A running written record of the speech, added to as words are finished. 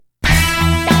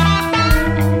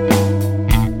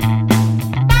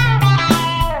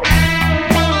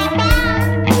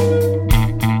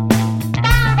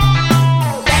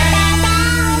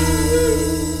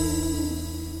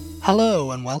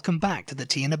welcome back to the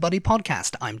Tea and a Buddy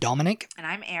podcast. I'm Dominic. And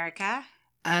I'm Erica.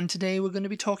 And today we're going to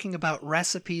be talking about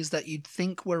recipes that you'd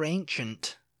think were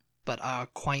ancient, but are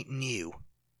quite new,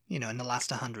 in the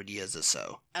last 100 years or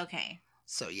so. Okay.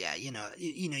 So yeah,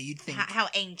 you'd think... How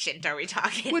ancient are we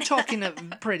talking? We're talking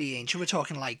pretty ancient. We're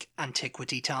talking like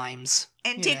antiquity times.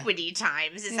 Antiquity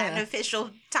times? Is that an official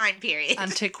time period?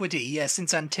 Antiquity, yeah,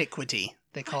 since antiquity,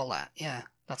 they call that. Yeah,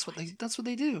 that's what they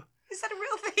do. Is that a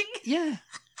real thing? Yeah.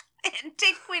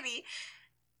 Antiquity.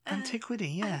 Antiquity,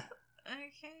 yeah.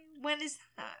 Okay. When is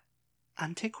that?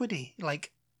 Antiquity,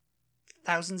 like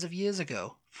thousands of years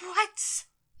ago. What?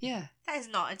 Yeah. That is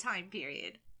not a time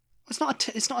period. It's not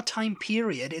a time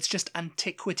period. It's just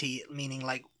antiquity, meaning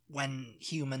like when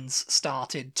humans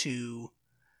started to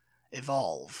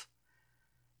evolve,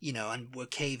 and were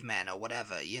cavemen or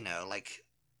whatever.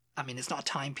 It's not a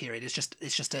time period. It's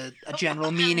just a general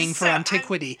meaning for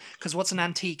antiquity. Because what's an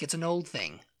antique? It's an old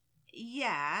thing.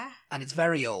 Yeah. And it's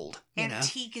very old.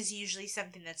 Antique is usually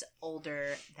something that's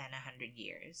older than 100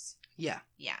 years. Yeah.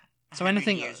 Yeah. So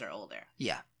anything years or older.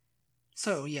 Yeah.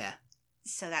 So yeah.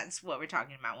 So that's what we're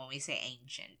talking about when we say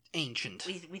ancient. Ancient.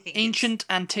 We think ancient,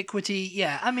 antiquity,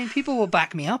 yeah. People will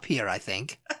back me up here, I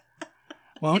think.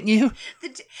 Won't you?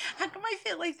 How come I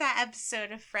feel like that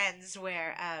episode of Friends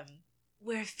where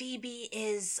Phoebe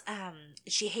is,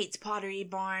 she hates Pottery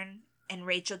Barn, and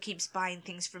Rachel keeps buying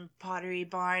things from Pottery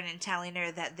Barn and telling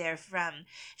her that they're from,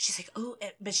 she's like, oh,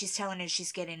 but she's telling her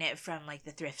she's getting it from, like,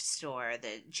 the thrift store,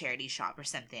 the charity shop or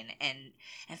something, and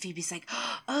Phoebe's like,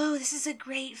 oh, this is a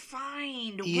great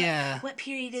find. Yeah. What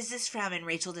period is this from? And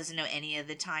Rachel doesn't know any of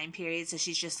the time periods, so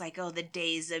she's just like, oh, the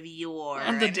days of yore.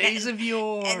 And the days of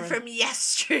yore. And from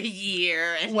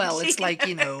yesteryear. And it's like,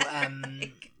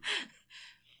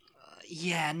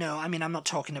 yeah, no, I'm not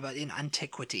talking about in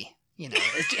antiquity. Quit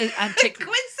saying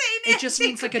it just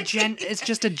means like it's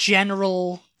just a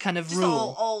general kind of just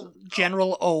rule. Old.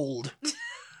 General old.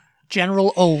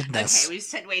 General oldness. Okay, we've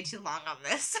said way too long on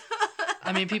this.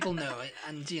 People know it,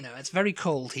 and it's very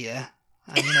cold here.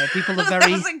 And people are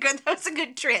very that was a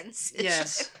good transition.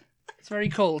 Yes. It's very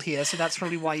cold here, so that's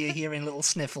probably why you're hearing little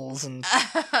sniffles and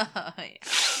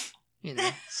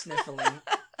sniffling.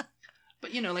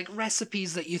 But like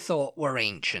recipes that you thought were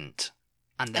ancient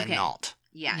and they're not.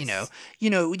 Yes.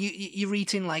 You're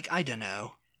eating like, I don't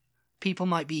know, people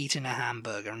might be eating a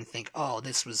hamburger and think, oh,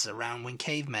 this was around when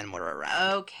cavemen were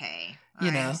around. Okay.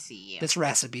 I see you. This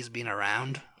recipe's been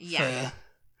around for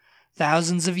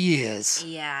thousands of years.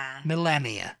 Yeah.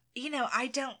 Millennia. I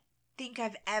don't think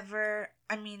I've ever,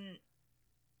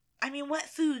 what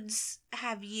foods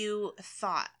have you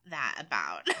thought that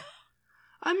about?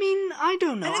 I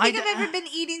don't know. I don't think I've ever been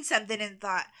eating something and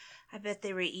thought, I bet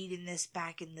they were eating this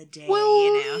back in the day, well,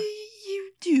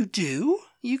 you do.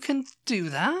 You can do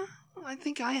that. I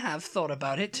think I have thought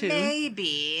about it, too.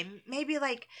 Maybe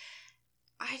like,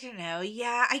 I don't know.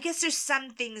 Yeah, I guess there's some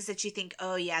things that you think,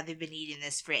 oh, yeah, they've been eating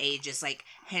this for ages, like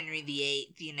Henry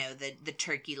VIII, the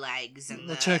turkey legs. And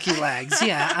the turkey legs,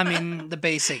 yeah. The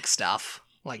basic stuff,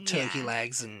 like turkey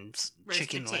legs and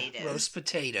chicken legs. Roast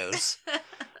potatoes.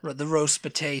 The roast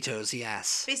potatoes,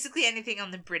 yes. Basically anything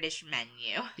on the British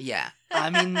menu. Yeah.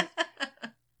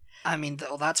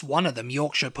 That's one of them,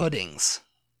 Yorkshire puddings.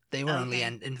 They were only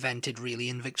invented really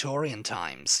in Victorian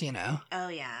times, Oh,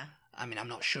 yeah. I'm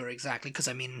not sure exactly, because,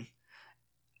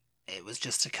 it was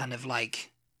just to kind of, like,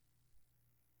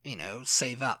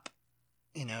 save up,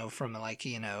 from, like,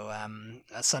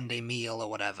 a Sunday meal or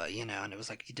whatever, and it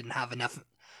was like you didn't have enough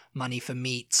money for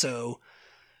meat, so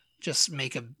just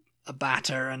make a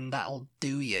batter and that'll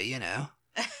do you,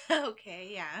 Okay,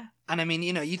 yeah. And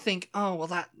you think, oh, well,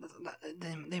 that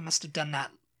they must have done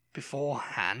that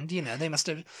beforehand, they must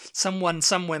have, someone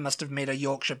somewhere must have made a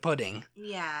Yorkshire pudding.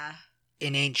 Yeah.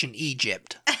 In ancient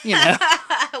Egypt, Well,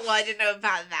 I didn't know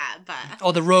about that, but...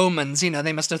 Or the Romans,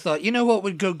 they must have thought, what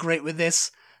would go great with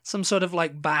this? Some sort of,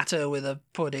 like, batter with a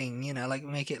pudding, like,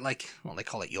 make it like, well, they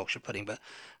call it Yorkshire pudding, but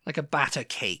like a batter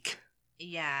cake.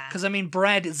 Yeah. Because,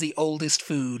 bread is the oldest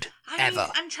food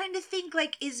ever. I'm trying to think,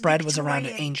 like, is bread was around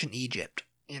in ancient Egypt,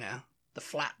 The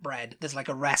flat bread. There's, like,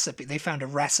 a recipe. They found a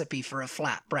recipe for a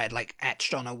flat bread, like,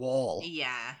 etched on a wall.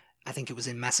 Yeah. I think it was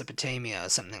in Mesopotamia or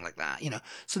something like that,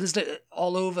 So there's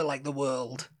all over, like, the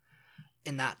world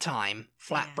in that time,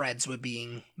 flatbreads were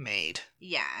being made.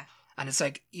 Yeah. And it's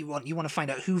like, you want to find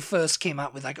out who first came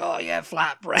up with, like, oh, yeah,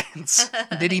 flatbreads.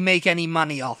 Did he make any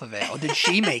money off of it? Or did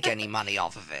she make any money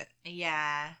off of it?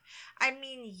 Yeah.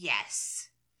 Yes.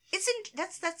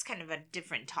 That's kind of a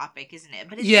different topic, isn't it?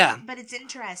 But it's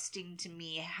interesting to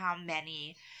me how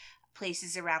many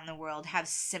places around the world have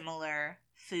similar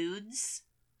foods.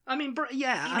 I mean,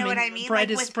 yeah. You know what I mean?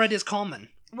 Bread is common.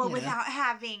 Well, you know? without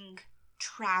having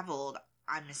traveled,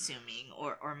 I'm assuming,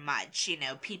 or much,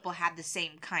 people had the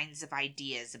same kinds of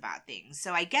ideas about things.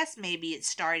 So I guess maybe it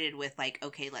started with like,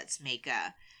 okay, let's make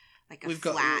a We've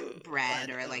flat got bread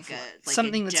or like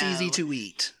something a that's easy dough, to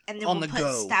eat and then on we'll the put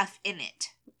go stuff in it.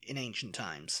 in ancient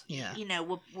times. Yeah.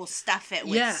 We'll stuff it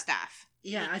with Yeah. stuff.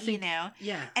 Yeah, I think.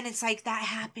 Yeah. And it's like that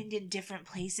happened in different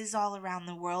places all around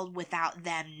the world without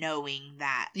them knowing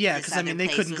that. Yeah, this because I mean, other they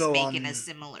place couldn't was go making on a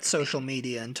similar social thing.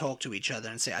 media and talk to each other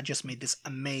and say, "I just made this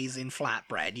amazing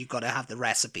flatbread. You've got to have the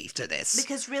recipe to this."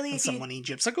 Because really, and if someone in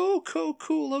Egypt's like, "Oh,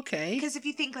 cool, okay." Because if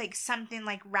you think like something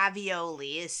like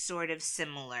ravioli is sort of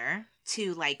similar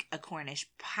to like a Cornish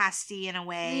pasty in a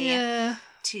way, Yeah.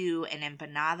 to an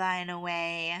empanada in a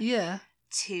way, Yeah.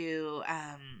 to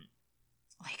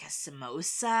like a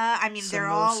samosa. I mean, they're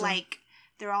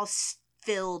all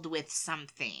filled with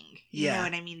something. You know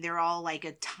what I mean? They're all like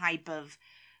a type of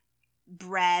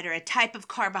bread or a type of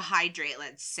carbohydrate,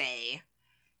 let's say.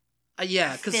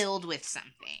 Yeah, because filled with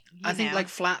something. I think like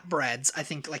flatbreads. I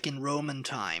think like in Roman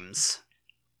times,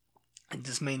 and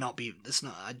this may not be. This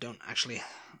not. I don't actually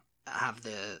have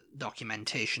the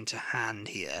documentation to hand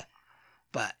here,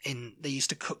 but they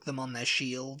used to cook them on their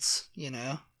shields.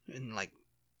 In like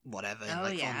whatever,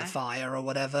 on the fire or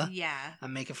whatever. Yeah.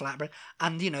 And make a flatbread,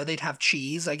 and they'd have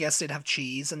cheese. I guess they'd have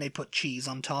cheese, and they'd put cheese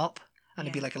on top, and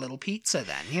it'd be like a little pizza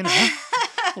then.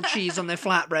 Little cheese on their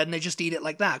flatbread, and they just eat it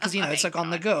like that because it's like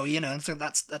on the go. And so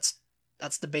that's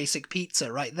the basic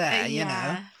pizza right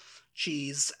there.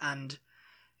 Cheese and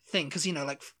thing because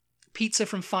like pizza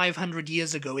from 500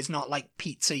 years ago is not like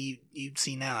pizza you'd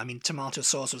see now. I mean, tomato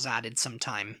sauce was added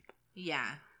sometime.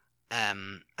 Yeah.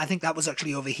 I think that was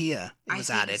actually over here. It was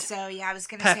added. So yeah, I was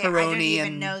gonna say I don't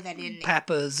even know that in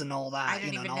peppers and all that. I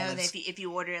don't even know olives. that if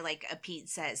you order like a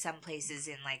pizza at some places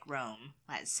in like Rome,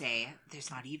 let's say, there's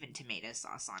not even tomato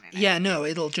sauce on it. Yeah, no,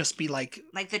 it'll just be like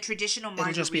the traditional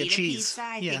margarita just be a cheese. pizza.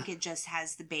 I think it just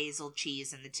has the basil,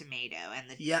 cheese, and the tomato, and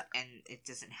and it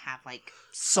doesn't have like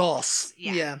sauce.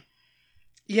 Yeah.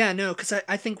 Yeah, no, because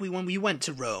I think when we went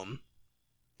to Rome,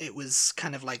 it was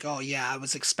kind of like, oh yeah, I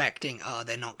was expecting,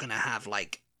 they're not gonna have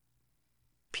like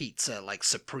pizza, like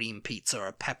supreme pizza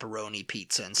or pepperoni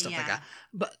pizza and stuff like that.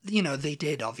 But they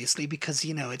did, obviously, because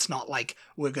it's not like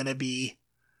we're gonna be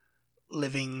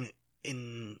living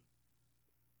in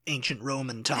ancient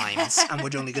Roman times and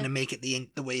we're only gonna make it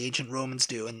the way ancient Romans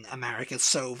do, and America's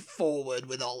so forward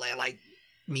with all their like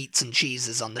meats and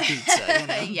cheeses on the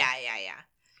pizza. Yeah.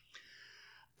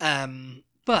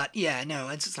 But yeah, no,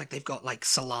 it's just like they've got like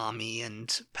salami and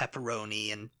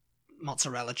pepperoni and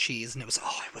mozzarella cheese, and it was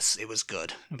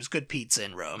good. It was good pizza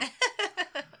in Rome.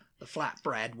 The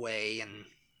flatbread way and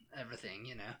everything,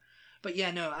 But yeah,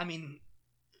 no, I mean,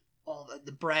 all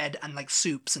the bread and like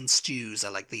soups and stews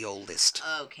are like the oldest.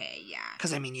 Okay, yeah.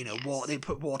 Because I mean, they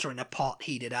put water in a pot,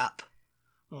 heat it up.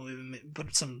 Well, we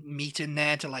put some meat in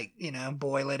there to like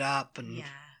boil it up and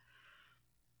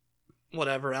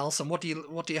whatever else. And what do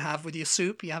you have with your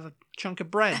soup? You have a chunk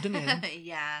of bread, don't you?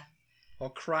 Yeah. Or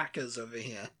crackers over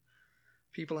here.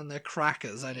 People and their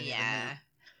crackers, I don't even know.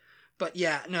 But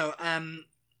yeah, no,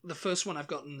 the first one I've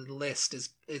got on the list is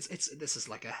this is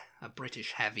like a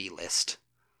British heavy list.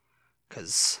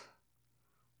 Because,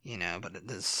 but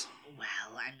there's...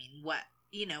 Well, I mean, what...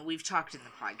 we've talked in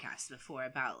the podcast before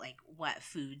about, like, what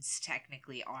foods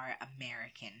technically are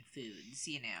American foods,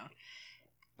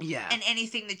 Yeah. And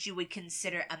anything that you would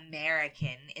consider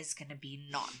American is going to be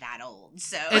not that old.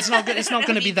 So it's not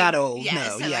going to be that old. Yeah,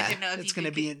 no, so yeah. I don't know if it's you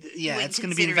going to be it's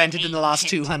going to be consider invented in the last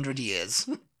ancient. 200 years.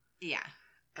 Yeah.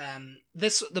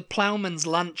 The ploughman's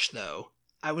lunch, though,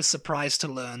 I was surprised to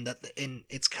learn that in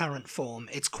its current form,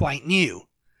 it's quite new.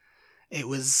 It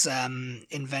was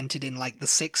invented in like the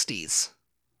 60s.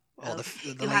 Or the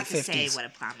you late have to 50s. say what a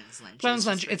ploughman's lunch is. Ploughman's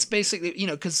lunch, it's basically,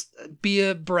 because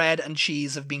beer, bread, and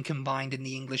cheese have been combined in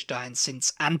the English diet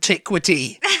since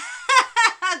antiquity.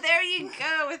 There you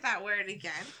go with that word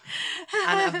again.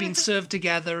 And have been served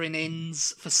together in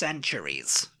inns for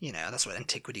centuries. That's what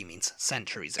antiquity means,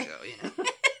 centuries ago,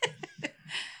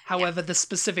 However, the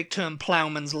specific term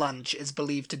ploughman's lunch is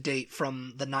believed to date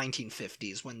from the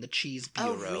 1950s when the Cheese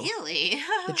Bureau... Oh, really?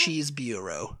 The Cheese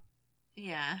Bureau...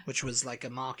 Yeah. Which was like a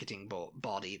marketing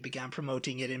body, began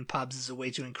promoting it in pubs as a way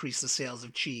to increase the sales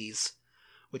of cheese,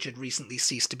 which had recently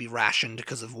ceased to be rationed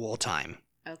because of wartime.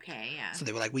 Okay, yeah. So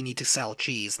they were like, we need to sell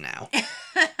cheese now.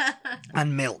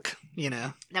 And milk,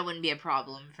 That wouldn't be a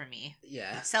problem for me.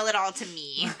 Yeah. Sell it all to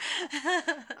me.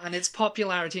 And its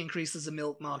popularity increased as the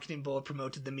Milk Marketing Board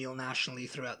promoted the meal nationally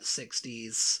throughout the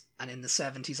 60s. And in the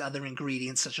 70s, other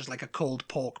ingredients, such as like a cold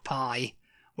pork pie,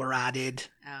 were added.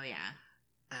 Oh, yeah.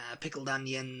 pickled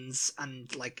onions,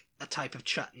 and like a type of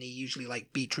chutney, usually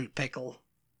like beetroot pickle.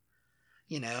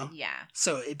 You know? Yeah.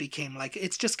 So it became like,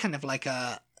 it's just kind of like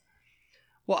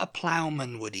what a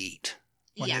plowman would eat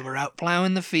when they were out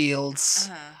plowing the fields.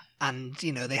 And,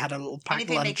 you know, they had a little packed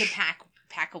Anything lunch. they could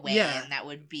pack away, and that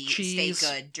would be cheese,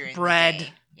 stay good during bread, the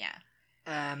day.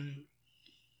 Yeah.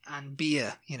 And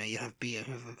beer. You know, you have beer,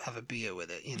 have a beer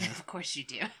with it, you know. Of course you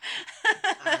do.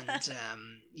 And, and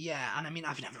I mean,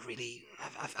 I've never really,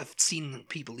 I've seen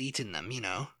people eating them, you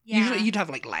know. Yeah. Usually you'd have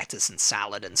like lettuce and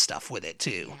salad and stuff with it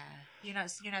too. Yeah. You're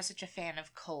not such a fan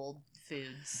of cold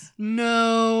foods.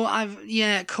 No,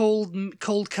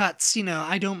 cold cuts. You know,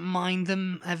 I don't mind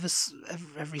them every so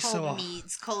often. Cold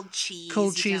meats, cold cheese.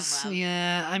 Cold cheese.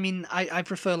 Yeah, I mean, I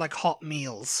prefer like hot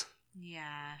meals.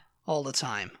 Yeah. All the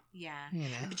time. Yeah. You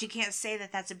know. But you can't say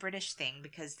that that's a British thing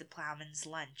because the ploughman's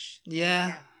lunch.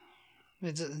 Yeah.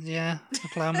 The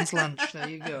ploughman's lunch. There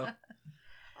you go.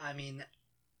 I mean,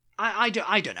 I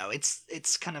don't know.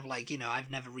 It's kind of like, you know, I've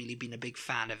never really been a big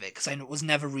fan of it because I was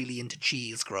never really into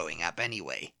cheese growing up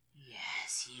anyway.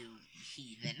 Yes, you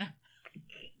heathen.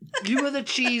 You were the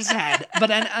cheese head, but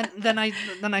then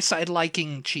I started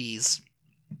liking cheese,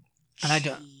 and I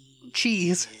don't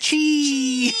cheese.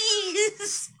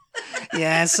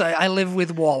 Yes, I live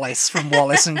with Wallace from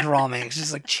Wallace and Gromit. It's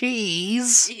just like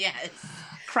cheese. Yes.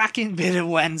 Cracking bit of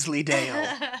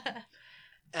Wensleydale.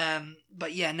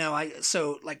 But yeah, no,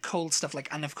 so like cold stuff, like,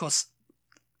 and of course,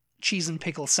 cheese and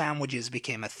pickle sandwiches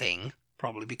became a thing,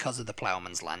 probably because of the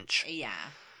ploughman's lunch. Yeah.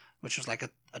 Which was like a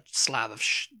slab of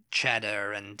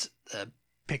cheddar and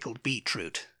pickled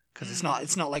beetroot, because it's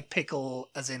not like pickle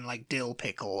as in like dill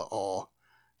pickle or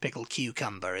pickled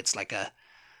cucumber. It's like a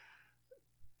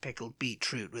pickled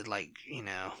beetroot with like, you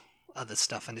know, other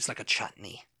stuff, and it's like a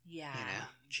chutney. Yeah. You know,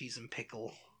 cheese and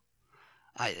pickle.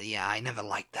 I never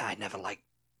liked that. I never liked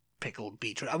pickled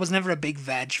beetroot. I was never a big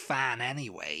veg fan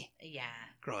anyway. Yeah.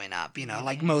 Growing up, you know,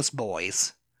 like most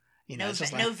boys. You know,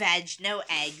 no veg, no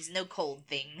eggs, no cold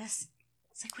things.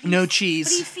 It's like, no cheese.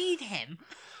 What do you feed him?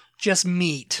 Just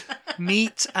meat.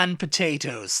 Meat and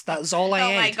potatoes. That was all I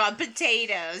ate. Oh my god,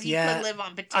 potatoes. You could live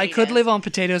on potatoes. I could live on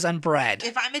potatoes and bread.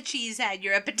 If I'm a cheesehead,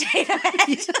 you're a potato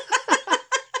head.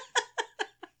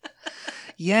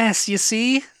 Yes, you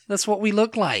see? That's what we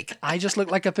look like. I just look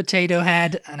like a potato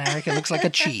head, and Erica looks like a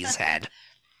cheese head.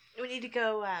 We need to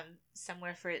go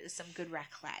somewhere for some good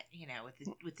raclette, you know,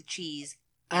 with the cheese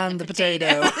and the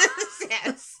potato.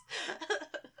 Yes.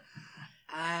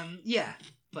 Yeah,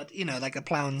 but you know, like a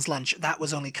ploughman's lunch, that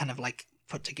was only kind of like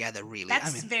put together, really.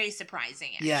 That's very surprising,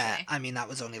 actually. Yeah, I mean, that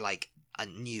was only like a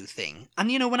new thing.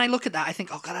 And you know, when I look at that, I think,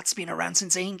 oh god, that's been around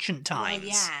since ancient times.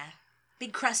 Well, yeah.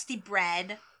 Big crusty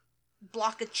bread,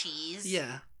 block of cheese.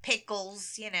 Yeah.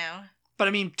 Pickles, you know. But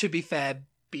I mean, to be fair,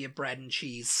 be it bread and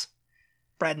cheese.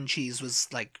 Bread and cheese was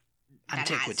like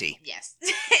antiquity. Yes.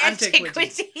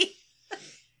 Antiquity.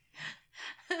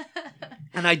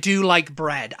 And I do like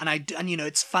bread, and you know,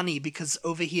 it's funny because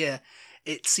over here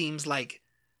it seems like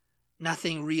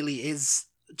nothing really is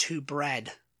too bready.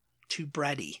 Too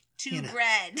bread.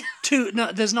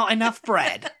 No, there's not enough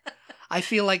bread. I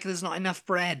feel like there's not enough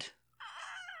bread.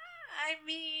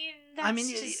 I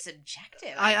mean, that's just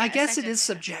subjective. I guess it is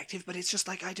subjective, but it's just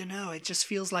like, I don't know. It just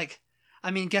feels like, I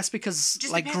mean, guess because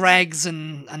just like depends. Greggs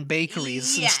and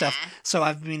bakeries and stuff. So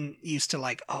I've been used to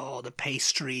like, the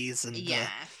pastries and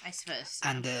I suppose so.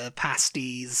 and the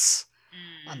pasties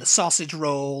and the sausage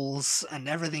rolls and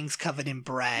everything's covered in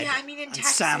bread. Yeah, I mean, in and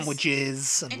Texas,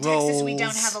 sandwiches and in rolls. Texas, we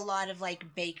don't have a lot of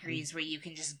like bakeries where you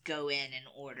can just go in and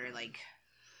order like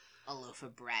a loaf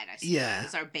of bread. I suppose. Yeah.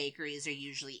 Because our bakeries are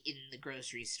usually in the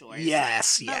grocery stores.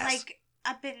 Yes, But like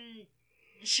up in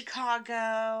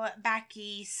Chicago, back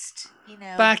east, you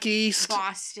know, back east,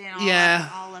 Boston,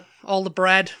 all the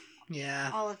bread.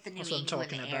 Yeah. All of the New That's what I'm England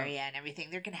talking about. area and everything.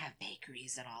 They're going to have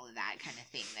bakeries and all of that kind of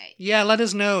thing. Yeah, let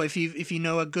us know if you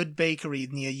know a good bakery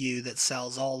near you that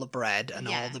sells all the bread and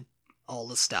all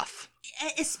the stuff.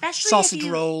 Especially sausage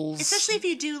rolls. Especially if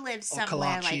you do live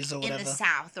somewhere like in whatever. the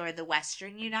South or the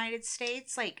Western United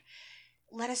States. Like,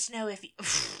 let us know if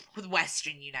with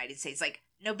Western United States, like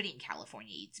nobody in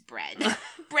California eats bread.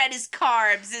 Bread is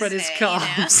carbs. Isn't Bread is it,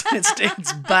 carbs. You know?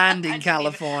 it's banned in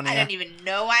California. I don't even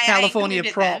know why California I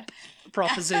included that.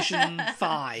 Proposition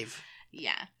 5.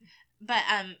 Yeah, but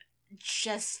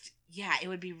it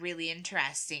would be really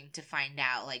interesting to find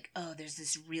out, like, oh, there's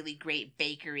this really great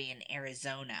bakery in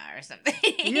Arizona or something.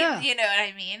 Yeah. You know what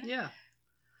I mean? Yeah.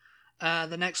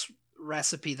 The next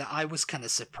recipe that I was kind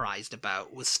of surprised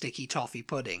about was sticky toffee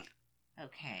pudding.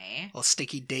 Okay. Or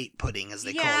sticky date pudding, as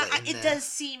they call it. It does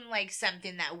seem like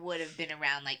something that would have been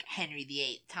around like Henry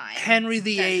VIII time. Henry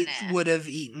VIII would have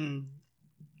eaten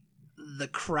the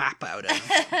crap out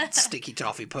of sticky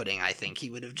toffee pudding, I think. He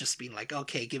would have just been like,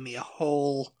 okay, give me a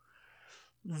whole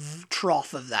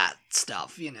trough of that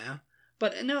stuff, you know.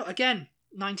 But no, again,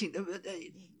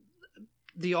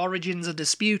 the origins are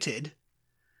disputed,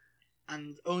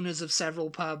 and owners of several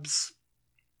pubs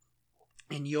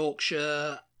in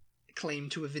Yorkshire claim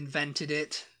to have invented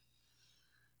it.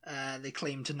 They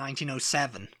claim to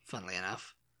 1907, funnily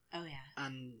enough. Oh, yeah.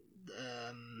 And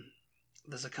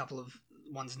there's a couple of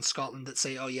ones in Scotland that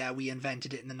say, oh yeah, we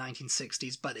invented it in the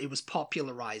 1960s, but it was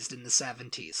popularised in the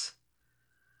 70s.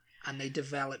 And they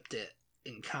developed it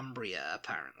in Cumbria,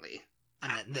 apparently.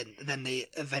 And then they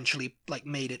eventually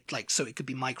made it so it could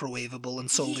be microwavable and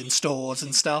sold in stores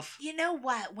and stuff. You know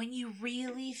what? When you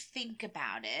really think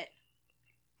about it,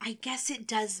 I guess it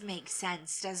does make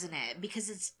sense, doesn't it? Because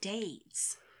it's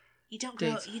dates. You don't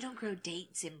grow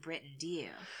dates in Britain, do you?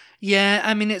 Yeah,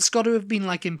 I mean, it's got to have been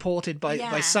imported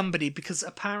by somebody, because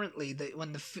apparently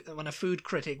when a food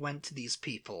critic went to these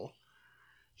people,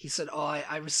 he said, "Oh,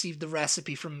 I received the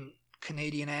recipe from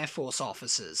Canadian Air Force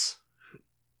officers,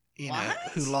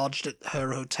 who lodged at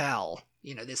her hotel.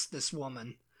 This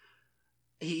woman.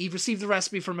 He received the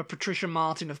recipe from a Patricia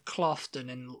Martin of Cloughton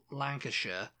in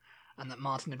Lancashire, and that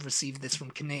Martin had received this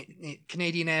from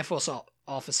Canadian Air Force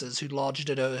officers who lodged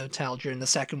at a hotel during the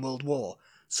Second World War.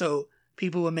 So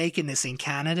people were making this in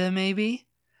Canada, maybe?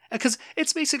 Because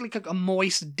it's basically like a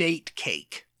moist date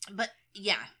cake. But,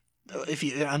 yeah. If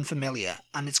you're unfamiliar.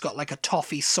 And it's got a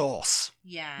toffee sauce.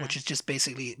 Yeah. Which is just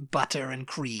basically butter and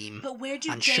cream. But where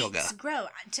do dates sugar grow?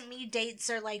 To me, dates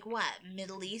are what?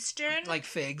 Middle Eastern? Like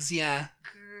figs, yeah.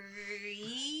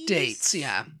 Greece? Dates,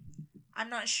 yeah. I'm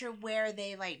not sure where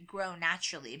they grow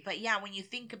naturally, but yeah, when you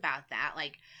think about that,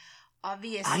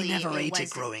 obviously I never ate it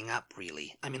growing up,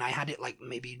 really. I mean, I had it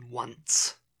maybe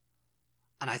once,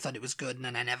 and I thought it was good, and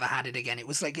then I never had it again. It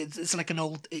was it's like an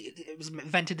old. It was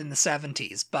invented in the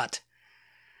 70s, but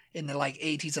in the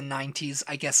 80s and 90s,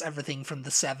 I guess everything from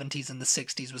the 70s and the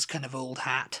 60s was kind of old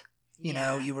hat. You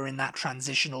know, you were in that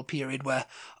transitional period where,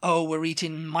 we're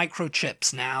eating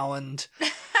microchips now and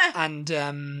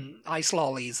ice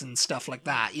lollies and stuff like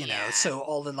that, you know. So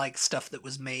all the stuff that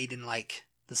was made in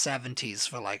the 70s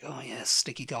for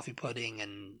sticky toffee pudding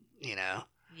and,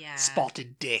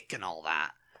 spotted dick and all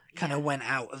that kind of went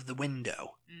out of the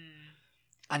window. Mm.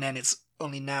 And then it's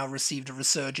only now received a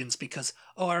resurgence because,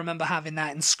 I remember having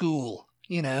that in school,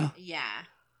 you know. Yeah.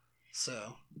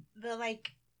 So. But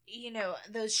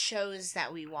those shows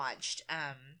that we watched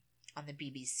on the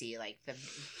BBC,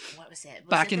 what was it?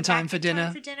 Back in Time for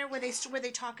Dinner? Where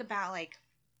they talk about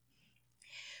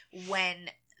when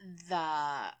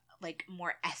the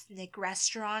more ethnic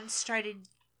restaurants started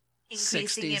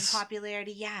increasing 60s. in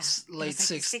popularity. Yeah, Late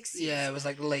 60s. Yeah, it was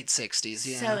late 60s.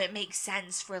 Yeah. So it makes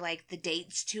sense for the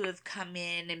dates to have come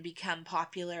in and become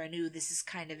popular, and this is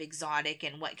kind of exotic,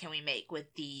 and what can we make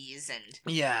with these? And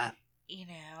yeah.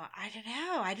 I don't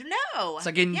know. It's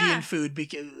Indian food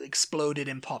exploded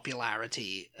in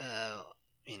popularity,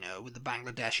 with the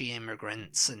Bangladeshi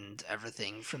immigrants and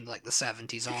everything from the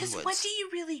 70s onwards. Because what do you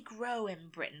really grow in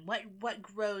Britain? What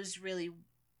grows really?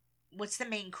 What's the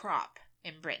main crop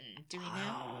in Britain? Do we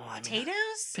know?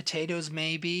 Potatoes? Potatoes,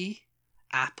 maybe.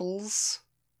 Apples.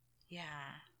 Yeah.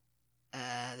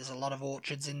 There's a lot of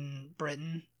orchards in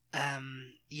Britain.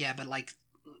 But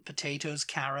potatoes,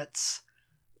 carrots.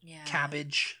 Yeah.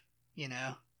 Cabbage,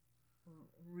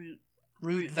 root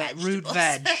veg, root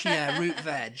veg,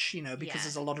 because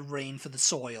there's a lot of rain for the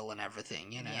soil and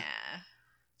everything, Yeah.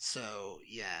 So,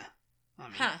 yeah. I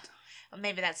mean, well,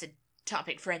 maybe that's a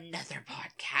topic for another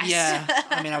podcast. Yeah.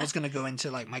 I mean, I was going to go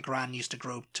into, my gran used to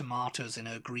grow tomatoes in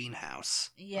her greenhouse.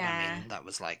 Yeah. But, I mean, that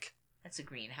was That's a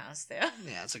greenhouse, though.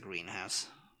 Yeah, it's a greenhouse.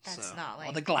 That's not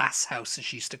Or the glass fouse, as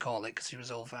she used to call it, because she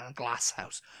was all fan of glass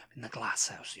house. In the glass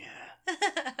house, yeah.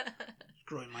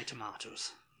 Growing my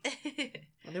tomatoes.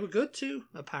 And they were good too,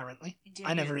 apparently.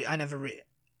 I never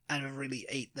really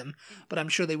ate them, but I'm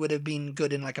sure they would have been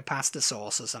good in a pasta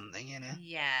sauce or something,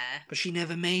 Yeah. But she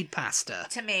never made pasta.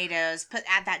 Tomatoes.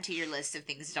 Add that to your list of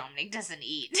things Dominic doesn't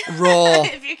eat. Raw,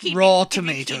 raw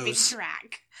tomatoes. If you're keeping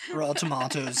track. Raw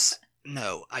tomatoes.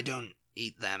 No, I don't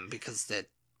eat them because they're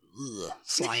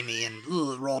slimy and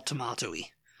raw tomatoey.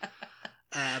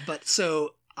 But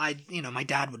so my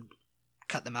dad would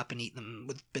cut them up and eat them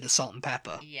with a bit of salt and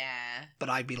pepper. Yeah. But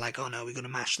I'd be like, oh no, we're going to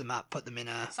mash them up, put them in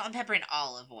a... Salt and pepper and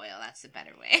olive oil, that's the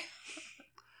better way.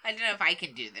 I don't know if I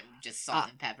can do them just salt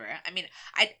and pepper. I mean,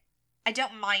 I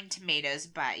don't mind tomatoes,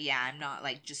 but yeah, I'm not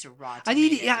like just a raw tomato. I'd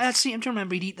eat, yeah, I seem to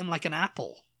remember he'd eat them like an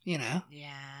apple, you know?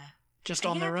 Yeah. Just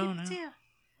on their own. People Yeah. do.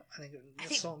 I think I it's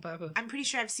think- salt and pepper. I'm pretty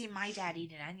sure I've seen my dad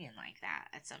eat an onion like that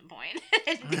at some point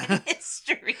in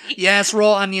history. Yes,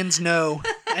 raw onions, no.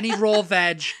 Any raw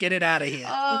veg, get it out of here.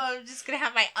 Oh, I'm just gonna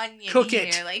have my onion Cook here,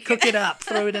 it. like Cook it up.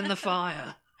 Throw it in the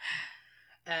fire.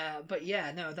 But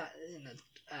yeah, no, that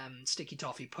sticky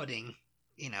toffee pudding.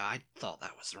 You know, I thought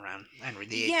that was around Henry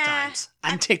VIII Yeah, times.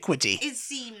 Antiquity. It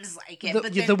seems like it,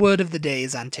 but The word of the day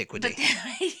is antiquity.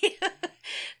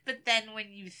 but then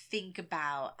when you think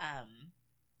about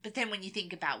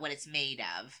what it's made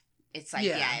of, it's like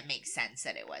yeah, it makes sense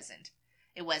that it wasn't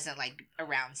like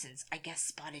around since, I guess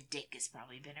Spotted Dick has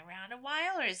probably been around a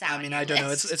while, or is that? I mean, I don't know.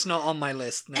 It's not on my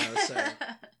list, no.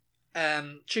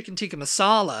 So, chicken tikka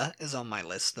masala is on my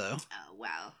list, though. Oh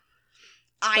well.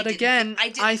 But again, I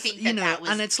didn't think that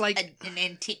was and it's like an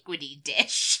antiquity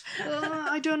dish.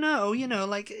 I don't know.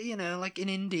 Like in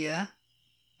India,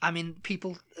 I mean,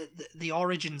 people, the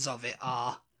origins of it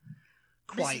are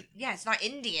quite. It's not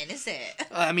Indian, is it?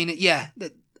 I mean, yeah.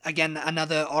 Again,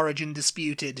 another origin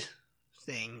disputed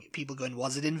thing. People going,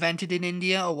 was it invented in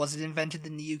India or was it invented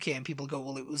in the UK? And people go,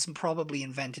 well, it was probably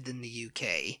invented in the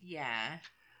UK. Yeah.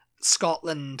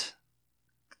 Scotland,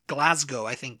 Glasgow,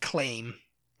 I think,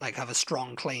 have a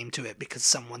strong claim to it because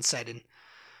someone said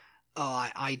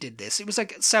I did this. It was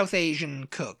like South Asian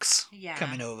cooks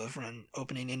coming over from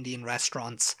opening Indian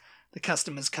restaurants. The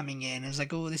customers coming in, it was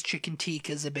like, oh, this chicken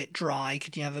tikka's a bit dry.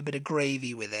 Could you have a bit of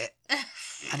gravy with it?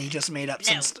 And he just made up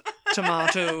some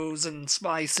tomatoes and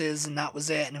spices, and that was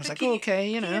it. And it was okay, Can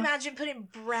you imagine putting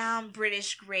brown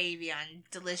British gravy on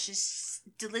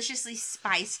deliciously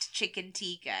spiced chicken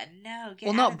tikka? No,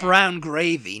 not brown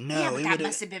gravy. No, yeah, but that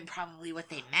must have been probably what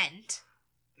they meant.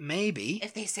 Maybe.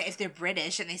 If they're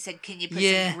British and they said, can you put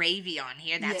some gravy on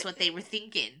here? That's what they were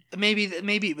thinking. Maybe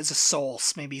it was a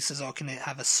sauce. Maybe he says, oh, can it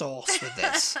have a sauce with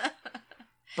this?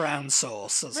 Brown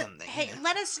sauce or something. Hey,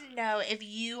 let us know if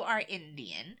you are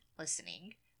Indian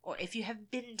listening, or if you have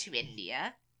been to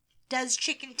India. Does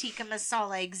chicken tikka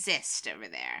masala exist over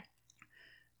there?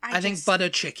 I think butter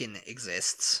chicken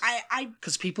exists. I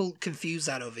because people confuse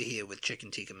that over here with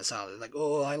chicken tikka masala. They're like,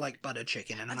 oh, I like butter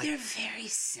chicken, and I'm like, they're very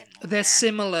similar. They're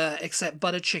similar, except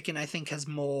butter chicken I think has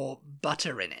more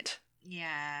butter in it.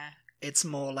 Yeah. It's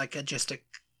more like a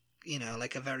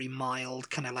very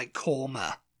mild kind of like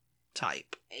korma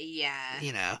type. Yeah.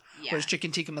 Yeah. Whereas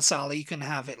chicken tikka masala, you can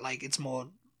have it like it's more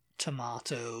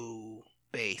tomato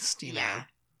based. You know.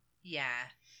 Yeah.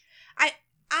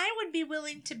 I would be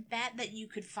willing to bet that you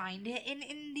could find it in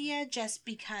India just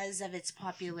because of its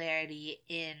popularity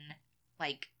in,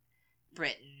 like,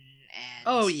 Britain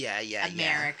and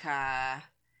America.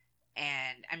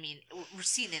 And, I mean, we're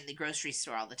seeing it in the grocery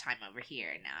store all the time over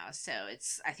here now. So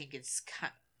I think it's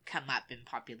come up in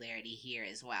popularity here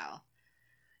as well.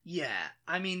 Yeah.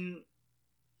 I mean,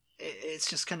 it's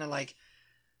just kind of like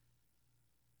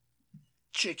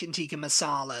chicken tikka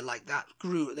masala, like that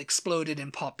exploded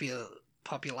in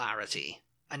popularity,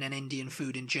 and then Indian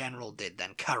food in general did,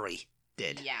 then curry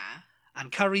did. Yeah.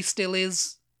 And curry still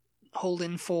is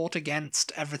holding fort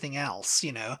against everything else,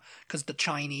 because the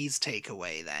Chinese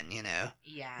takeaway then,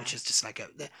 Yeah. Which is just like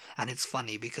and it's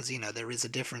funny because, there is a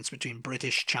difference between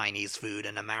British Chinese food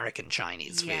and American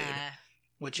Chinese food,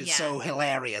 which is so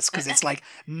hilarious because it's like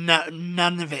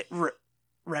none of it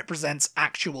represents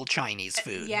actual Chinese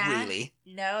food, really.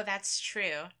 No, that's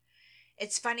true.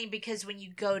 It's funny because when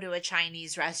you go to a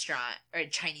Chinese restaurant or a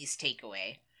Chinese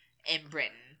takeaway in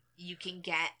Britain, you can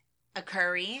get a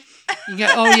curry.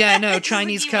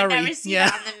 Chinese curry. You would never see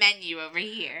that on the menu over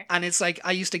here. And it's like,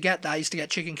 I used to get that. I used to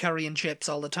get chicken curry and chips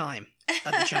all the time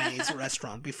at the Chinese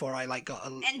restaurant before I got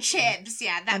a... And chips,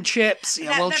 yeah. And chips,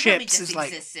 yeah. That chips is like...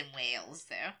 exists in Wales,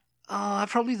 though.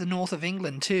 Probably the north of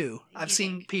England, too. I've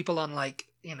seen people on,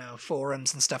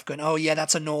 forums and stuff going, oh, yeah,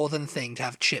 that's a northern thing to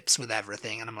have chips with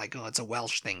everything. And I'm like, oh, it's a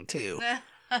Welsh thing, too.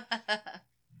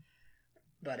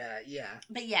 But, yeah.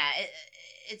 But, yeah,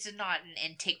 it's not an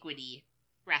antiquity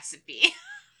recipe.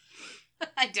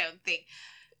 I don't think.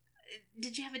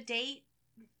 Did you have a date?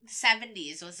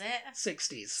 70s, was it?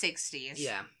 60s. 60s.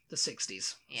 Yeah, the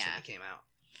 60s. Yeah. When it came out.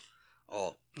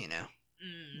 Or,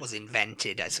 was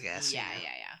invented, I guess. Yeah.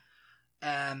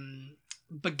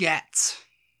 Baguettes.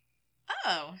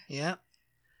 Oh. Yeah.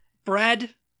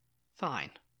 Bread, fine.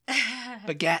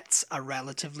 Baguettes are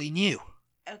relatively new.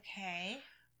 Okay.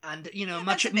 And,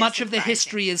 much of the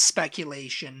history is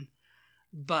speculation,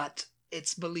 but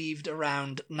it's believed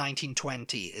around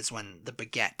 1920 is when the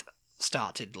baguette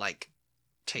started,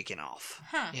 taking off.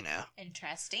 Huh.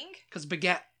 Interesting. Because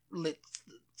baguette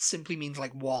simply means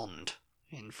like wand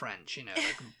in French, you know,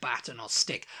 like baton or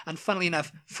stick. And funnily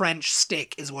enough, French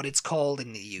stick is what it's called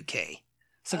in the UK.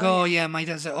 It's like, my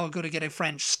dad said, go to get a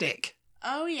French stick.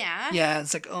 Oh, yeah? Yeah,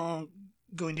 it's like,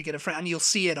 going to get a French, and you'll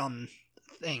see it on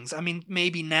things. I mean,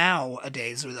 maybe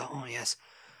nowadays with yes,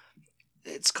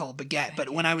 it's called baguette, but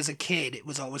when I was a kid, it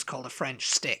was always called a French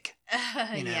stick.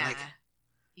 You know, yeah.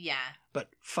 Yeah. But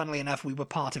funnily enough, we were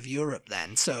part of Europe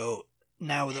then, so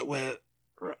now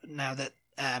that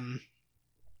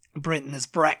Britain has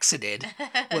Brexited,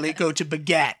 will it go to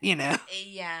baguette, you know?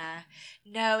 Yeah.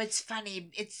 No, it's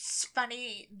funny. It's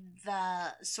funny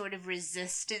the sort of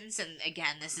resistance, and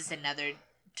again, this is another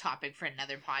topic for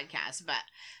another podcast, but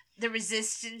the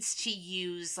resistance to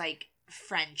use, like,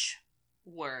 French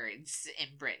words in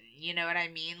Britain. You know what I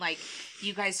mean? Like,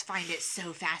 you guys find it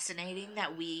so fascinating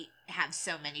that we have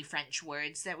so many French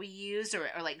words that we use, or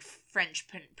like French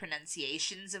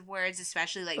pronunciations of words,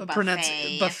 especially like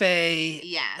buffet. Buffet.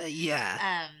 Yeah.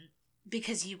 Yeah.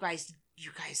 Because you guys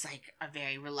like are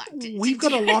very reluctant. We've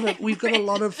got a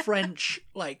lot of French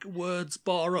like words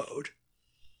borrowed.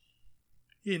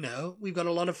 You know, we've got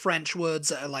a lot of French words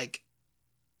that are like,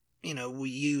 you know, we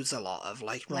use a lot of,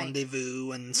 like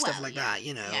rendezvous and stuff that,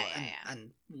 you know,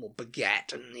 and well,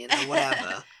 baguette and, you know,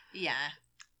 whatever. Yeah.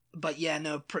 But yeah,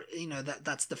 no, you know,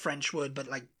 that's the French word, but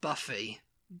like buffet,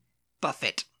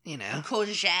 you know.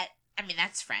 Courgette. I mean,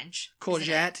 that's French.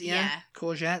 Courgette, yeah.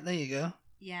 Courgette, there you go.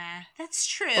 Yeah, that's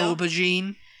true.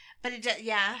 Aubergine. But it does,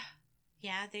 yeah.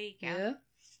 Yeah, there you go. Yeah.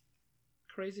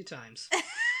 Crazy times.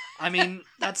 I mean,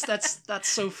 that's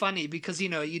so funny because, you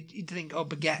know, you'd think,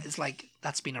 baguette is like,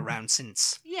 that's been around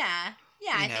since... Yeah,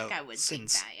 I think I would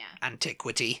think that, yeah.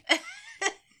 Antiquity.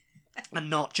 And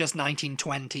not just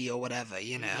 1920 or whatever,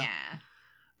 you know. Yeah.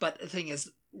 But the thing is,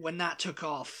 when that took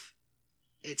off,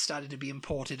 it started to be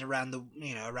imported around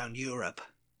around Europe.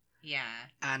 Yeah.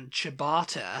 And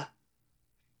ciabatta...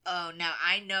 Oh, now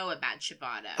I know about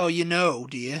ciabatta. Oh, you know,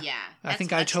 do you? Yeah. I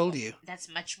think I told you. That's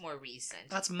much more recent.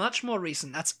 That's much more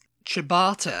recent.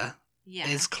 Ciabatta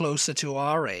is closer to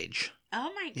our age.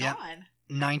 Oh my god.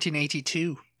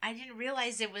 1982. I didn't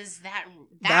realize it was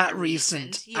that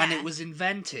recent. Yeah. And it was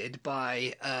invented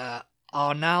by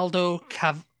Arnaldo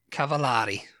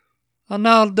Cavallari.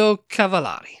 Arnaldo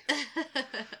Cavallari.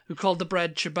 Who called the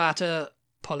bread ciabatta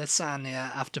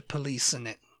Polisania after police in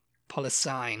it.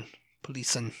 Policine.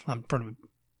 I'm probably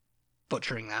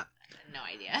butchering that. No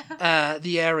idea.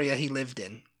 The area he lived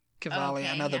in. Cavalli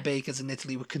and other bakers in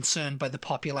Italy were concerned by the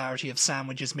popularity of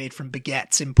sandwiches made from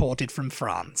baguettes imported from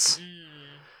France.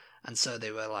 And so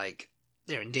they were like,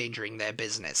 they're endangering their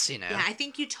business, you know. Yeah, I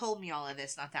think you told me all of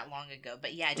this not that long ago,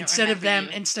 but yeah, I don't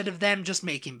Instead of them just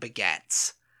making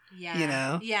baguettes, you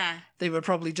know? Yeah. They were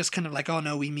probably just kind of like, oh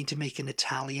no, we need to make an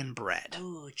Italian bread.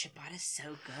 Ooh, ciabatta's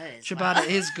so good. Ciabatta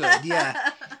is good,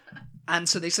 yeah. And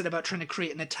so they set about trying to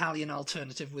create an Italian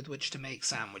alternative with which to make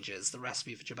sandwiches. The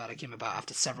recipe for ciabatta came about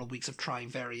after several weeks of trying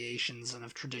variations and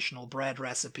of traditional bread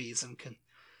recipes and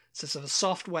consists of a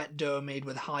soft, wet dough made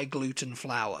with high gluten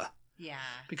flour. Yeah.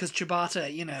 Because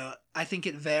ciabatta, you know, I think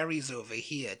it varies over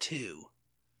here too.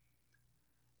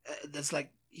 There's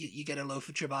like, you get a loaf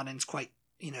of ciabatta and it's quite,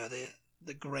 you know,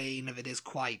 the grain of it is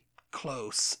quite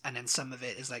close. And then some of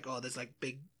it is like, there's like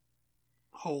big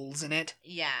holes in it.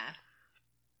 Yeah.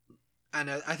 And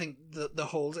I think the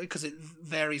holes, because it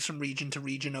varies from region to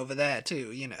region over there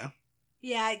too, you know.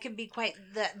 Yeah, it can be quite,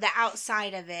 the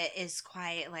outside of it is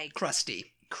quite like...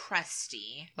 Crusty.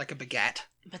 Like a baguette.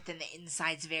 But then the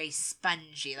inside's very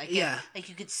spongy. Like like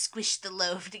you could squish the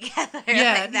loaf together like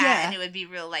that and it would be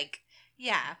real like,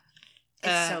 yeah.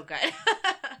 It's so good.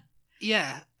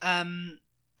 Yeah. And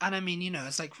I mean, you know,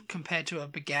 it's like compared to a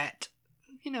baguette,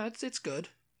 you know, it's good,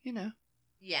 you know.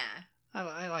 Yeah.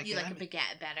 I like it. You like a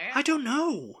baguette better? I don't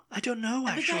know,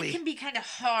 actually. A baguette can be kind of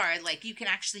hard. Like, you can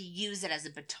actually use it as a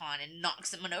baton and knock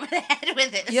someone over the head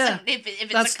with it. Yeah. If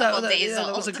it's a couple days old.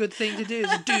 That was a good thing to do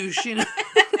as a douche, you know.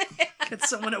 Get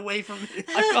someone away from me.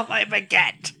 I got my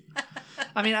baguette.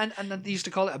 I mean, and they used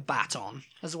to call it a baton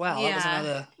as well. Yeah. That was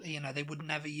another, you know, they would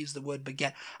never use the word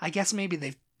baguette. I guess maybe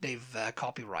they've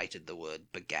copyrighted the word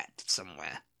baguette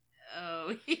somewhere.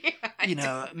 Oh, yeah. You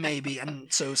know, maybe,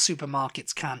 and so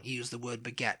supermarkets can't use the word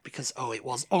baguette because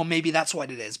maybe that's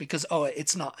what it is because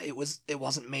it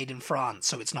wasn't made in France,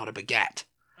 so it's not a baguette.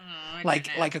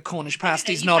 Like a Cornish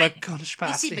pasty is not a Cornish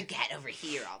pasty. You see baguette over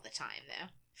here all the time, though.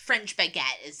 French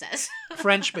baguette, it says.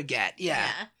 French baguette,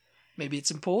 yeah. Maybe it's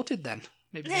imported then.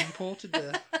 Maybe they imported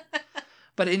the.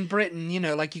 But in Britain, you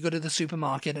know, like you go to the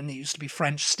supermarket and it used to be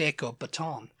French stick or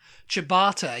baton.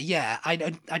 Ciabatta, yeah. I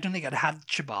don't think I'd had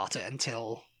ciabatta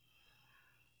until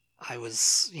I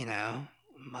was, you know,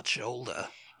 much older.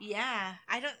 Yeah,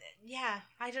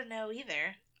 I don't know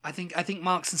either. I think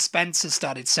Marks and Spencer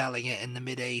started selling it in the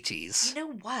mid-80s. You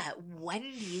know what?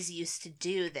 Wendy's used to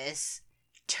do this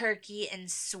turkey and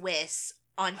Swiss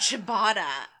on ciabatta.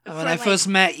 And when I first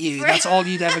met you, that's all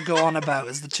you'd ever go on about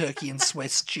is the turkey and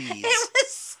Swiss cheese. It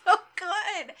was so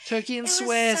good. Turkey and It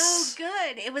Swiss. was so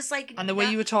good. It was like... And the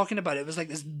way you were talking about it was like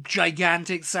this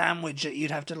gigantic sandwich that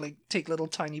you'd have to like take little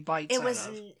tiny bites out of.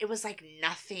 It was like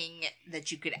nothing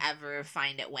that you could ever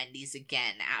find at Wendy's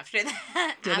again after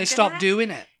that. Yeah, they stopped doing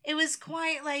it. It was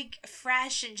quite like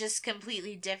fresh and just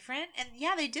completely different. And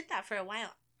yeah, they did that for a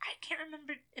while. I can't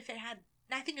remember if it had...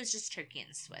 I think it was just turkey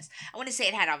and Swiss. I want to say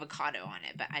it had avocado on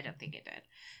it, but I don't think it did.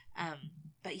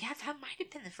 But yeah, that might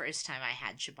have been the first time I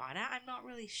had ciabatta. I'm not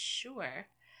really sure.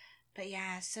 But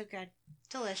yeah, so good.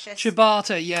 Delicious.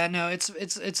 Ciabatta, yeah, no, it's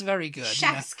very good.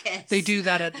 Chef's kiss. They do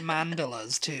that at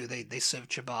Mandela's too. They serve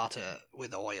ciabatta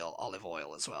with olive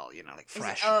oil as well, like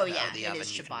fresh oh, out yeah, of the it oven. is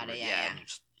ciabatta, and yeah. you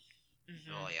just,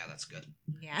 oh yeah, that's good.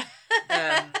 Yeah.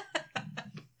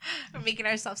 We're making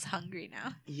ourselves hungry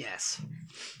now. Yes.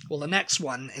 Well, the next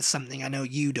one is something I know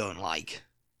you don't like.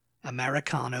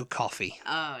 Americano coffee.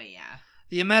 Oh, yeah.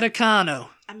 The Americano.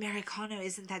 Americano,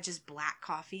 isn't that just black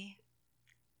coffee?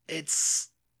 It's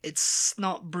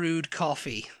not brewed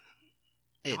coffee.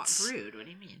 Not brewed? What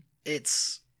do you mean?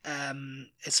 It's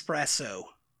espresso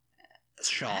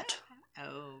shot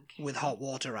with hot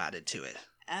water added to it.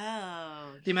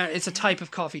 Oh. It's a type of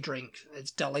coffee drink.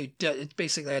 It's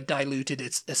basically a diluted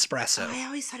espresso. Oh, I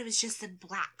always thought it was just a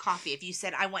black coffee. If you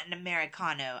said I want an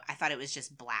Americano, I thought it was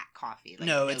just black coffee. Like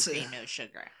no cream, no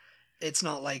sugar. It's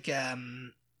not like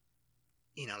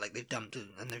like they've dumped it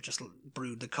and they've just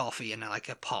brewed the coffee in like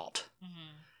a pot.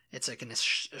 Mm-hmm. It's like a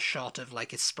shot of like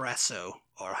espresso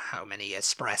or how many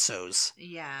espressos.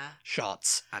 Yeah.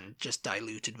 Shots and just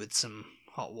diluted with some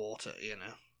hot water.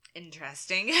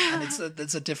 Interesting. And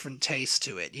there's a different taste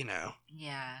to it,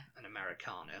 Yeah. An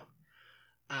Americano.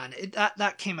 And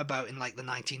that came about in like the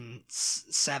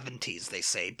 1970s, they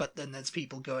say. But then there's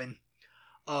people going,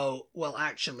 oh, well,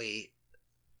 actually,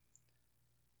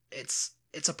 it's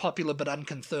a popular but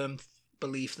unconfirmed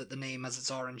belief that the name has its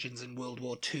origins in World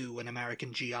War II when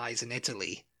American GIs in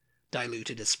Italy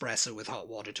diluted espresso with hot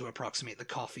water to approximate the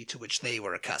coffee to which they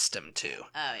were accustomed to. Oh,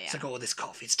 yeah. It's like, oh, this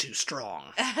coffee's too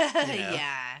strong.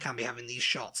 Yeah. Can't be having these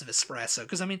shots of espresso.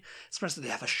 Because, espresso, they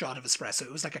have a shot of espresso.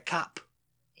 It was like a cup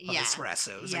of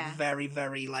espresso. It was like very,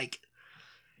 very, like,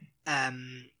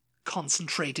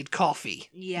 concentrated coffee.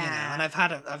 Yeah. And I've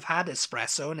had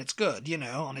espresso, and it's good,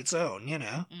 on its own,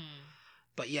 Mm.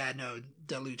 But yeah, no,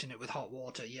 diluting it with hot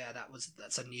water, yeah,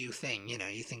 that's a new thing,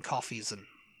 you think coffee's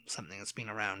something that's been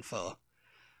around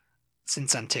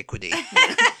since antiquity.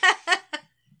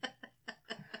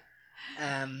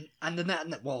 And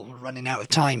then we're running out of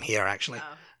time here, actually.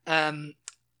 Oh.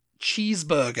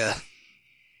 Cheeseburger.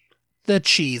 The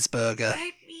cheeseburger.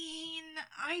 I mean,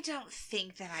 I don't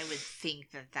think that I would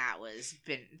think that's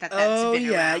been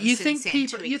around you since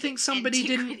think somebody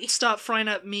antiquity. didn't start frying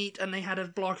up meat and they had a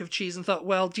block of cheese and thought,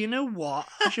 well, do you know what?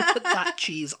 I should put that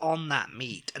cheese on that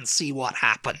meat and see what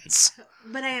happens.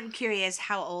 But I am curious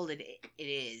how old it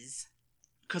is.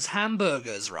 Because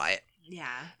hamburgers, right?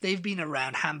 Yeah. They've been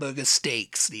around. Hamburger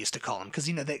steaks, they used to call them. Because,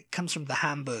 that comes from the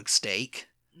Hamburg steak.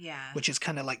 Yeah. Which is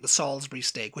kind of like the Salisbury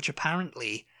steak, which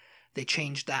apparently they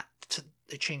changed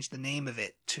they changed the name of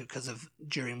it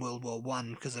during World War I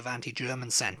because of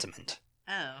anti-German sentiment.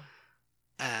 Oh.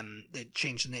 They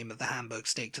changed the name of the Hamburg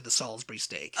steak to the Salisbury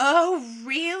steak. Oh,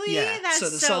 really? Yeah. That's so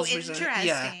the so Salisbury interesting.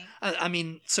 Yeah.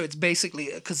 So it's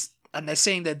basically and they're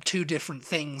saying they're two different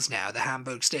things now. The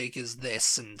Hamburg steak is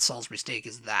this, and Salisbury steak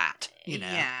is that.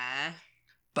 Yeah.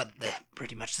 But they're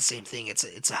pretty much the same thing.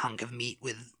 It's a hunk of meat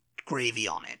with gravy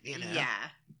on it. Yeah.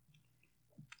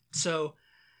 So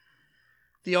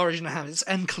the origin of hamburger is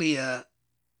unclear,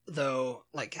 though.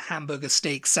 Like hamburger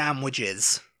steak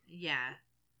sandwiches. Yeah.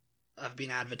 Have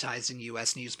been advertised in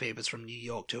U.S. newspapers from New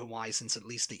York to Hawaii since at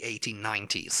least the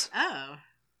 1890s. Oh,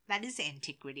 that is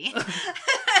antiquity.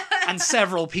 And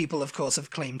several people, of course,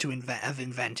 have claimed to have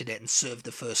invented it and served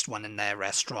the first one in their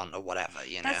restaurant or whatever,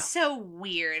 That's so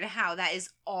weird how that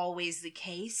is always the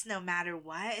case, no matter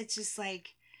what. It's just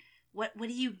like, what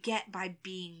do you get by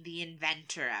being the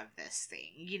inventor of this thing?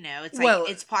 It's like,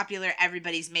 it's popular,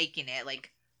 everybody's making it.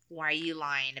 Like, why are you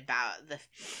lying about the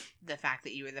fact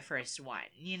that you were the first one?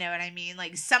 You know what I mean?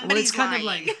 Like, somebody's lying. Of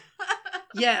like,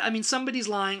 yeah, somebody's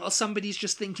lying, or somebody's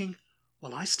just thinking,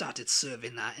 well, I started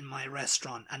serving that in my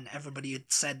restaurant, and everybody had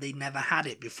said they'd never had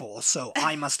it before, so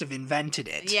I must have invented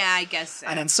it. Yeah, I guess so.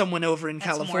 And then someone over in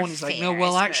That's more California is like, fair, no,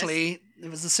 well, I suppose. actually, it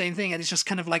was the same thing. And it's just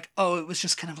kind of like, oh, it was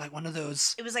just kind of like one of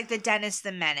those. It was like the Dennis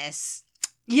the Menace.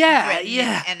 Yeah, Britain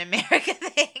yeah. and America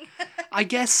thing. I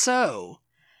guess so.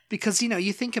 Because,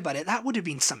 you think about it, that would have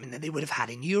been something that they would have had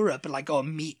in Europe, like,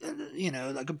 meat,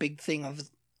 like a big thing of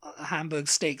a Hamburg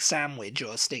steak sandwich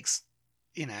or steaks,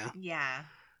 Yeah.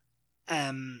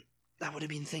 that would have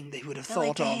been a thing they would have But thought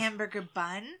like the of. hamburger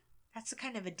bun, that's a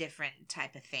kind of a different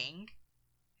type of thing.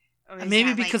 Or is And maybe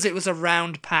that, because it was a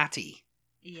round patty.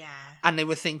 Yeah. And they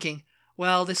were thinking,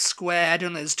 well, this square, I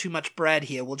don't know, there's too much bread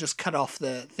here. We'll just cut off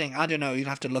the thing. I don't know. You'd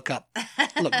have to look that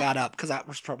up, because that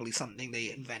was probably something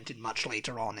they invented much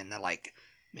later on in the,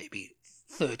 maybe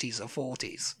 30s or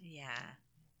 40s. Yeah.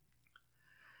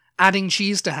 Adding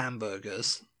cheese to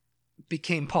hamburgers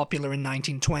became popular in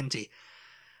 1920.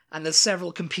 And there's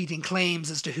several competing claims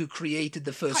as to who created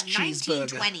the first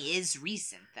cheeseburger. 1920 is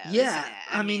recent, though. Yeah, isn't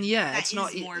it? I mean, yeah, that it's is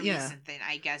not more yeah. recent than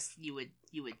I guess you would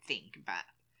think, but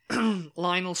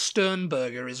Lionel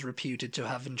Sternberger is reputed to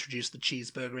have introduced the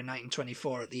cheeseburger in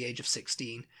 1924 at the age of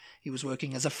 16. He was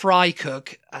working as a fry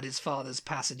cook at his father's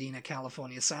Pasadena,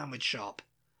 California sandwich shop,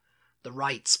 The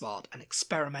Right Spot, and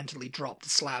experimentally dropped a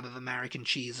slab of American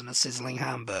cheese on a sizzling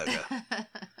hamburger.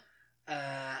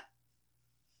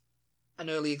 An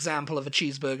early example of a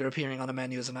cheeseburger appearing on a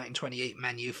menu is a 1928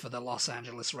 menu for the Los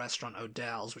Angeles restaurant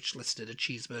O'Dell's, which listed a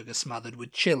cheeseburger smothered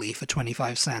with chili for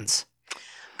 25 cents.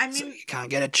 I mean, So you can't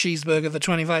get a cheeseburger for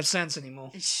 25 cents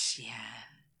anymore. yeah.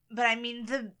 But I mean,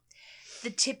 the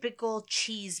typical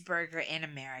cheeseburger in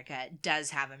America does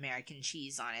have American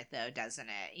cheese on it, though, doesn't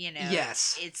it?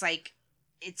 Yes. It's like,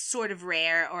 it's sort of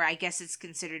rare, or I guess it's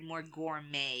considered more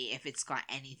gourmet if it's got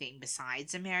anything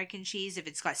besides American cheese. If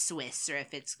it's got Swiss, or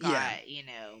if it's got,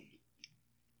 Monterey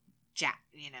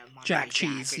Jack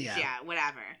cheese, or, yeah.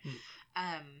 whatever.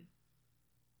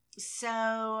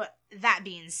 So, that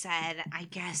being said, I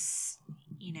guess,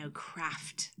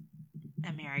 Kraft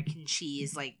American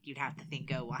cheese, you'd have to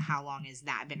think, oh, well, how long has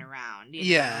that been around?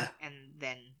 Yeah. And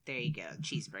then, there you go,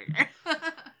 cheeseburger.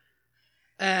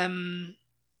 And,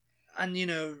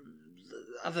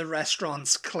 other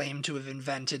restaurants claim to have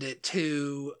invented it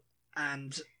too,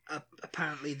 and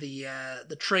apparently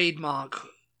the trademark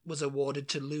was awarded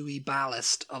to Louis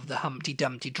Ballast of the Humpty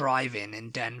Dumpty Drive-In in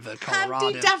Denver,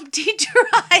 Colorado. Humpty Dumpty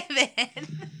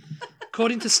Drive-In!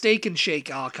 According to Steak and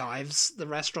Shake archives, the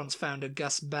restaurant's founder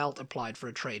Gus Belt applied for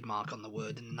a trademark on the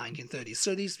word in the 1930s.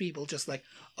 So these people just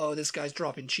oh, this guy's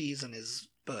dropping cheese on his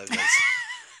burgers.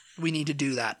 We need to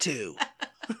do that too.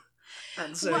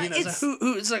 And so,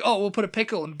 it's like, oh, we'll put a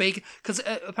pickle and bacon. Because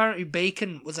apparently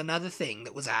bacon was another thing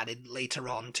that was added later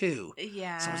on too.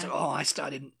 Yeah. So I was like, oh, I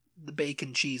started the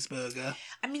bacon cheeseburger.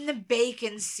 I mean, the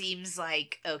bacon seems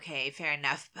okay, fair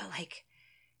enough. But,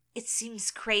 it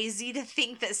seems crazy to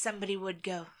think that somebody would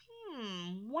go,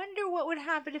 wonder what would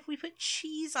happen if we put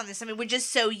cheese on this. I mean, we're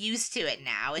just so used to it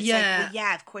now. It's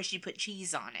of course you put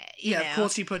cheese on it. You know? Of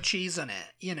course you put cheese on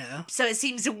it, So it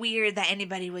seems weird that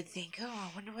anybody would think, oh,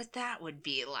 I wonder what that would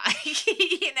be like.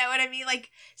 You know what I mean?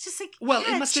 It's just well,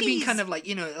 yeah, it must cheese. have been kind of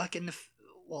in the,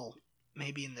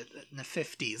 maybe in the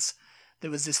 50s,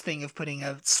 there was this thing of putting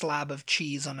a slab of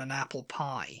cheese on an apple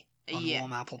pie,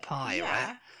 warm apple pie,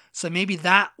 right? So maybe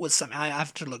that was something, I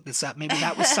have to look this up, maybe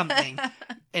that was something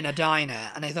in a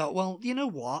diner, and I thought, well, you know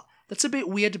what, that's a bit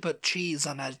weird to put cheese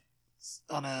on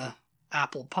a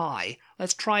apple pie.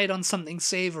 Let's try it on something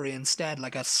savory instead,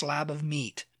 like a slab of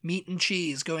meat. Meat and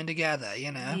cheese going together,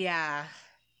 Yeah.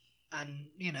 And,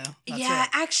 that's it.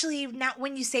 Actually, now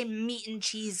when you say meat and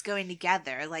cheese going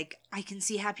together, I can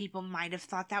see how people might have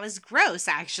thought that was gross,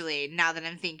 actually, now that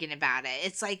I'm thinking about it.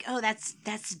 It's oh,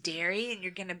 that's dairy, and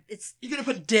you're gonna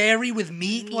put dairy with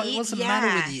meat? What's the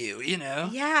matter with you,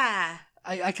 Yeah.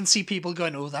 I can see people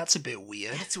going, oh, that's a bit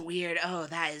weird. That's weird. Oh,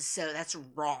 that's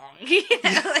wrong.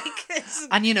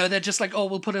 And, they're just like, oh,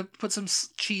 we'll put some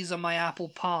cheese on my apple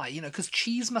pie, because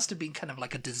cheese must have been kind of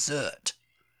like a dessert.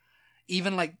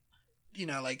 Even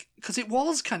because it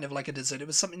was kind of like a dessert. It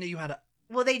was something that you had.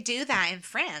 Well, they do that in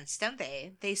France, don't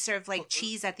they? They serve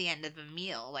cheese at the end of a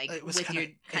meal,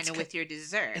 with your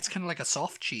dessert. It's kind of like a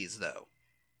soft cheese, though.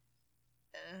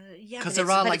 Yeah,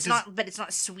 but it's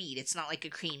not sweet. It's not like a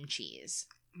cream cheese.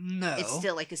 No, it's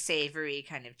still like a savory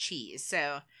kind of cheese.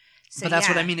 So but that's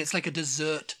what I mean. It's like a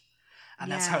dessert, and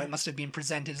that's how it must have been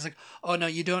presented. It's like, oh no,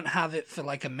 you don't have it for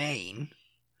a main.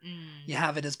 You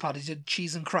have it as part of your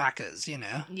cheese and crackers,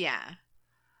 Yeah.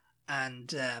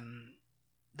 And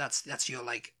that's your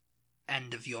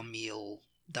end of your meal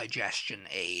digestion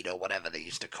aid or whatever they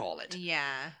used to call it.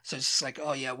 Yeah. So it's just like,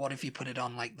 oh yeah, what if you put it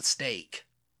on like the steak?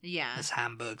 Yeah. This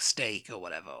Hamburg steak or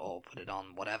whatever, or put it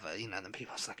on whatever, then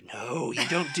people are just like, no, you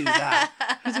don't do that.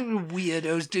 Who's a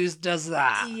weirdos does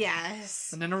that?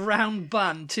 Yes. And then a round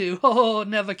bun too. Oh,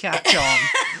 never catch on.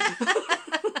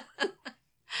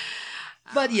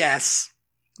 But yes,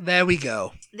 there we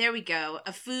go. There we go.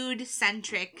 A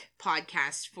food-centric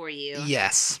podcast for you.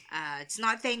 Yes. It's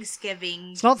not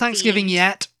Thanksgiving. It's not Thanksgiving themed.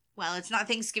 yet. Well, it's not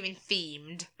Thanksgiving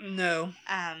themed. No.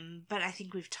 But I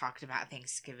think we've talked about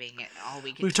Thanksgiving all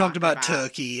we can. We've talked about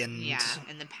turkey and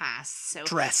in the past. So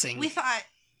dressing. we thought,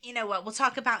 you know what, we'll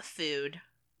talk about food,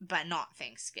 but not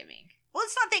Thanksgiving. Well,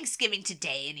 it's not Thanksgiving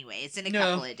today anyway. It's in a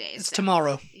couple of days. It's so.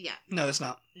 tomorrow. Yeah. No, it's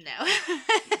not. No.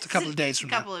 It's a couple of days from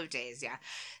now. A couple of days, yeah.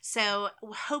 So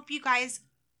hope you guys,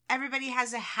 everybody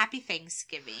has a happy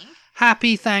Thanksgiving.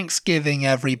 Happy Thanksgiving,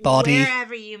 everybody.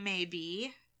 Wherever you may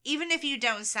be. Even if you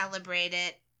don't celebrate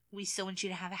it, we still want you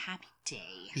to have a happy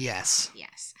day. Yes.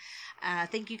 Yes.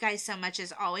 Thank you guys so much,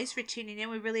 as always, for tuning in.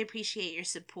 We really appreciate your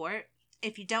support.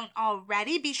 If you don't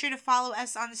already, be sure to follow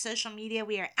us on social media.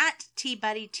 We are at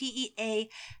TButty,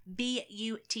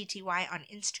 TEABUTTY on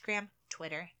Instagram,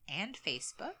 Twitter, and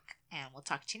Facebook. And we'll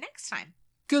talk to you next time.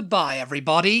 Goodbye,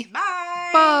 everybody.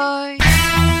 Bye.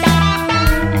 Bye.